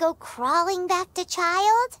where we go crawling back to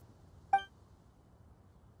child?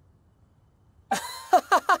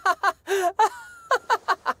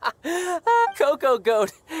 Coco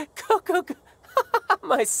Goat! Coco Goat!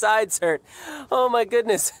 My sides hurt. Oh my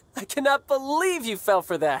goodness. I cannot believe you fell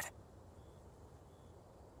for that.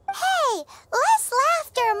 Hey, less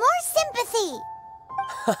laughter, more sympathy.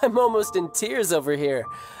 I'm almost in tears over here.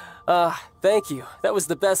 Thank you. That was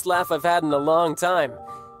the best laugh I've had in a long time.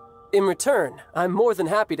 In return, I'm more than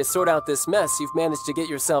happy to sort out this mess you've managed to get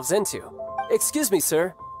yourselves into. Excuse me,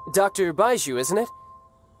 sir. Dr. Baiju, isn't it?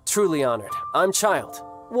 Truly honored. I'm Child,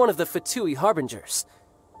 one of the Fatui Harbingers.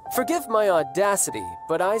 Forgive my audacity,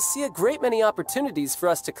 but I see a great many opportunities for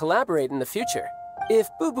us to collaborate in the future. If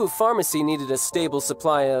Boo Boo Pharmacy needed a stable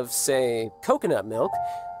supply of, say, coconut milk,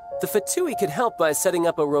 the Fatui could help by setting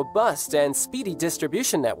up a robust and speedy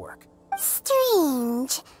distribution network.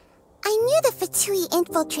 Strange. I knew the Fatui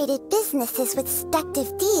infiltrated businesses with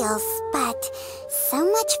seductive deals, but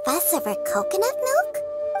so much fuss over coconut milk?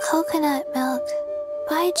 Coconut milk.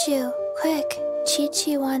 Baiju, quick.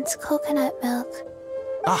 Chi-Chi wants coconut milk.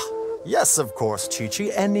 Ah, yes, of course,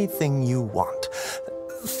 Chi-Chi. Anything you want.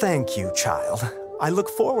 Thank you, child. I look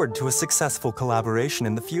forward to a successful collaboration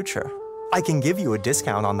in the future. I can give you a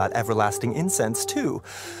discount on that everlasting incense, too.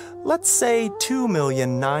 Let's say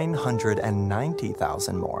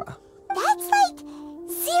 2,990,000 mora. That's like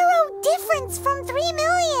 0 difference from 3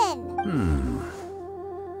 million.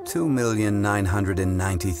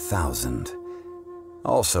 2,990,000.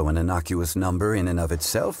 Also an innocuous number in and of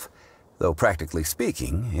itself, though practically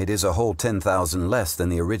speaking, it is a whole 10,000 less than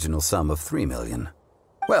the original sum of 3 million.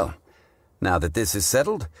 Well, now that this is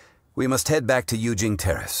settled, we must head back to Yujing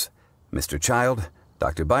Terrace. Mr. Child,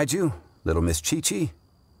 Dr. Baiju, little Miss Chi-Chi,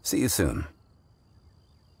 see you soon.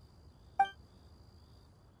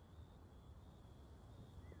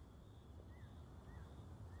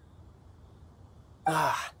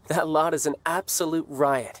 Ah, that lot is an absolute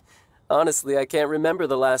riot. Honestly, I can't remember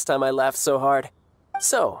the last time I laughed so hard.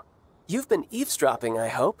 So, you've been eavesdropping, I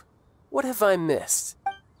hope. What have I missed?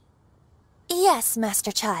 Yes,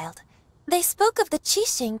 Master Child. They spoke of the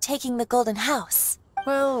Qixing taking the Golden House.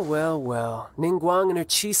 Well, well, well. Ningguang and her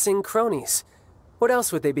Qixing cronies. What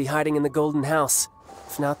else would they be hiding in the Golden House,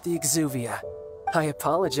 if not the Exuvia? I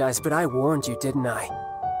apologize, but I warned you, didn't I?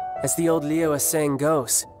 As the old Liu saying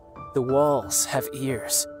goes, the walls have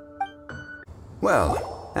ears.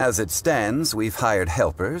 Well, as it stands, we've hired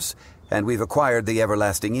helpers, and we've acquired the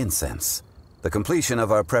everlasting incense. The completion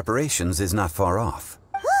of our preparations is not far off.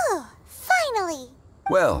 Whew, finally!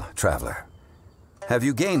 Well, traveler, have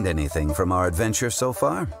you gained anything from our adventure so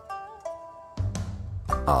far?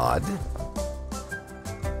 Odd.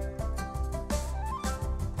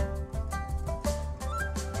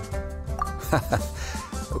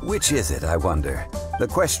 Which is it, I wonder? The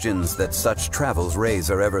questions that such travels raise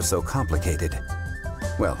are ever so complicated.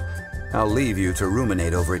 Well, I'll leave you to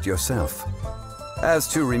ruminate over it yourself. As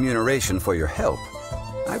to remuneration for your help,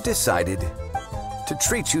 I've decided to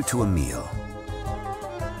treat you to a meal.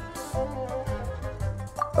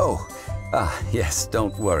 Oh, yes,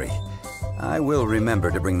 don't worry. I will remember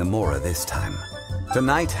to bring the Mora this time.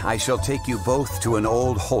 Tonight, I shall take you both to an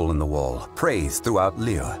old hole-in-the-wall, praised throughout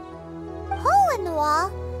Liu. Hole in the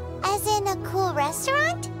wall? As in a cool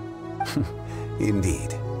restaurant?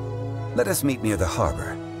 Indeed. Let us meet near the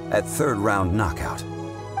harbor, at third round knockout.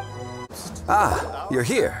 Ah, you're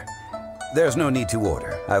here. There's no need to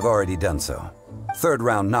order. I've already done so. Third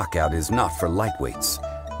round knockout is not for lightweights,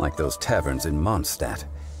 like those taverns in Mondstadt.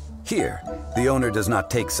 Here, the owner does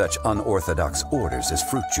not take such unorthodox orders as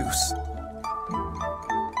fruit juice.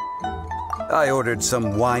 I ordered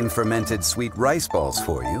some wine-fermented sweet rice balls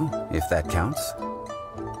for you, if that counts.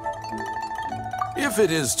 If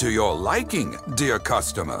it is to your liking, dear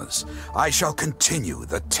customers, I shall continue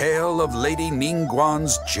the tale of Lady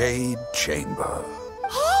Ningguang's Jade Chamber.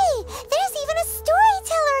 Hey, there's even a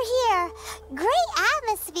storyteller here! Great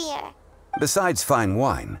atmosphere! Besides fine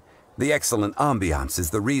wine, the excellent ambiance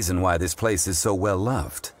is the reason why this place is so well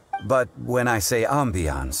loved. But when I say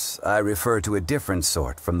ambiance, I refer to a different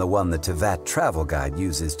sort from the one the Tevat travel guide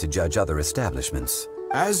uses to judge other establishments.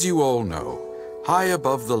 As you all know, high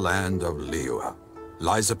above the land of Liyue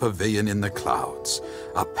lies a pavilion in the clouds,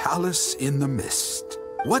 a palace in the mist.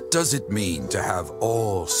 What does it mean to have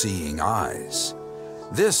all-seeing eyes?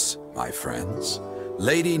 This, my friends,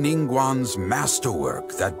 Lady Ningguang's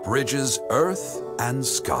masterwork that bridges earth and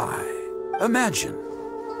sky. Imagine,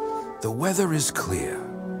 the weather is clear,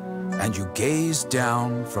 and you gaze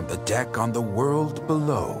down from the deck on the world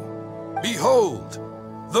below. Behold,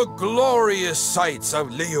 the glorious sights of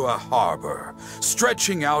Liyue Harbor,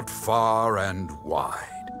 stretching out far and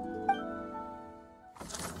wide.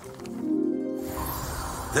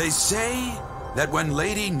 They say that when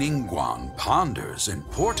Lady Ningguang ponders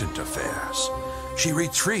important affairs, she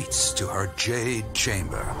retreats to her jade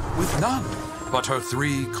chamber with none but her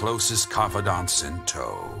 3 closest confidants in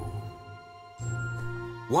tow.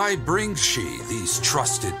 Why brings she these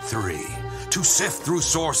trusted 3 to sift through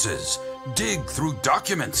sources, dig through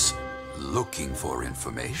documents, looking for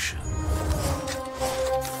information?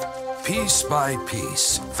 Piece by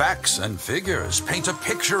piece, facts and figures paint a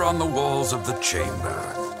picture on the walls of the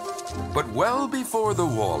chamber. But well before the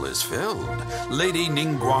wall is filled, Lady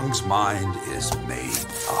Ningguang's mind is made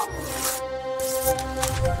up.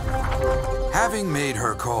 Having made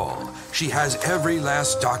her call, she has every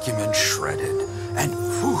last document shredded, and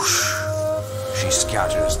whoosh, she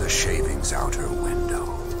scatters the shavings out her window.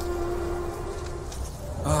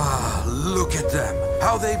 Ah, look at them,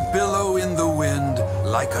 how they billow in the wind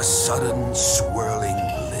like a sudden swirling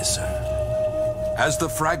blizzard. As the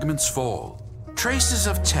fragments fall, traces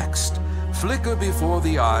of text flicker before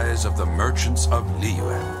the eyes of the merchants of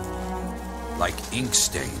Liyue, like ink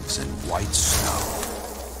stains in white snow.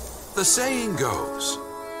 The saying goes,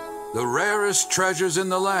 the rarest treasures in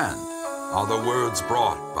the land are the words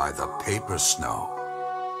brought by the paper snow.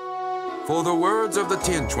 For the words of the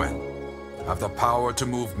Tianquan have the power to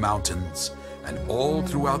move mountains, and all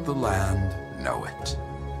throughout the land know it.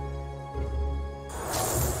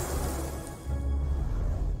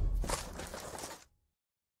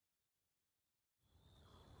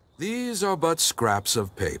 These are but scraps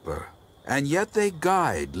of paper, and yet they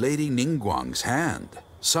guide Lady Ningguang's hand.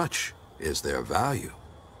 Such is their value.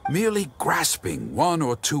 Merely grasping 1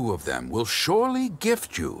 or 2 of them will surely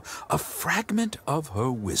gift you a fragment of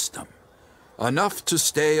her wisdom, enough to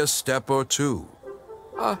stay a step or 2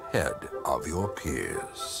 ahead of your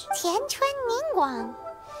peers. Tianquan Ningguang.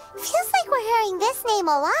 Feels like we're hearing this name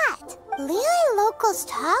a lot. Liyue locals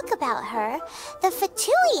talk about her. The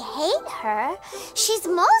Fatui hate her. She's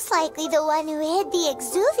most likely the one who hid the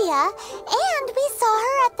Exuvia, and we saw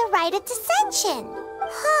her at the Rite of Descension.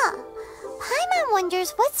 Huh. Paimon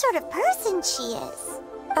wonders what sort of person she is.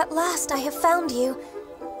 At last I have found you.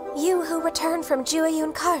 You who returned from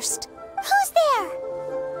Jueyun Karst. Who's there?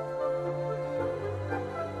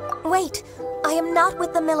 Wait, I am not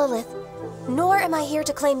with the Millelith, nor am I here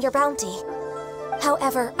to claim your bounty.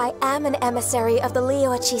 However, I am an emissary of the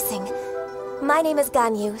Liyue Qixing. My name is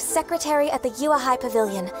Ganyu, secretary at the Yue High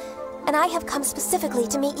Pavilion, and I have come specifically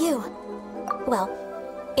to meet you. Well,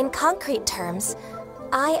 in concrete terms,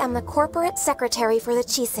 I am the corporate secretary for the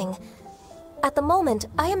Qixing. At the moment,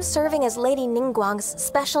 I am serving as Lady Ningguang's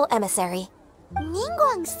special emissary.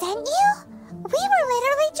 Ningguang sent you? We were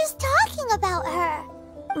literally just talking about her.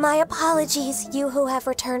 My apologies, you who have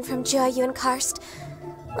returned from Jueyun Karst.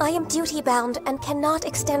 I am duty-bound and cannot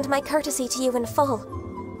extend my courtesy to you in full.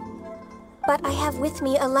 But I have with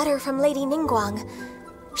me a letter from Lady Ningguang.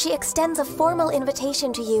 She extends a formal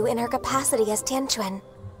invitation to you in her capacity as Tianquan.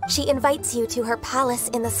 She invites you to her palace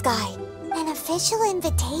in the sky. An official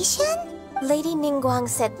invitation? Lady Ningguang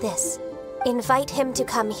said this. Invite him to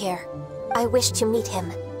come here. I wish to meet him.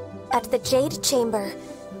 At the Jade Chamber,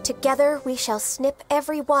 together we shall snip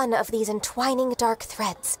every one of these entwining dark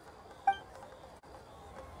threads.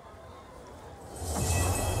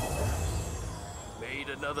 Made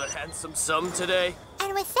another handsome sum today?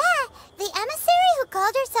 And with that, the emissary who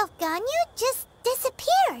called herself Ganyu just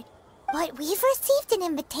disappeared. But we've received an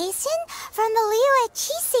invitation from the Liyue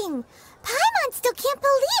Qixing. Paimon still can't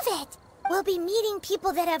believe it. We'll be meeting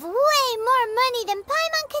people that have way more money than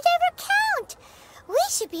Paimon could ever count. We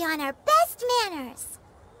should be on our best manners.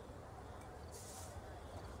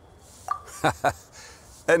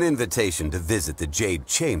 An invitation to visit the Jade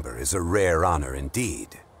Chamber is a rare honor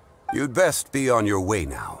indeed. You'd best be on your way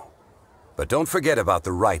now. But don't forget about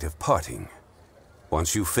the rite of parting.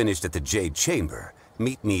 Once you've finished at the Jade Chamber,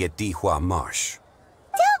 meet me at Dihua Marsh.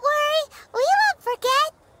 Don't worry, we won't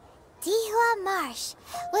forget. Dihua Marsh.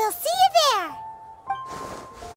 We'll see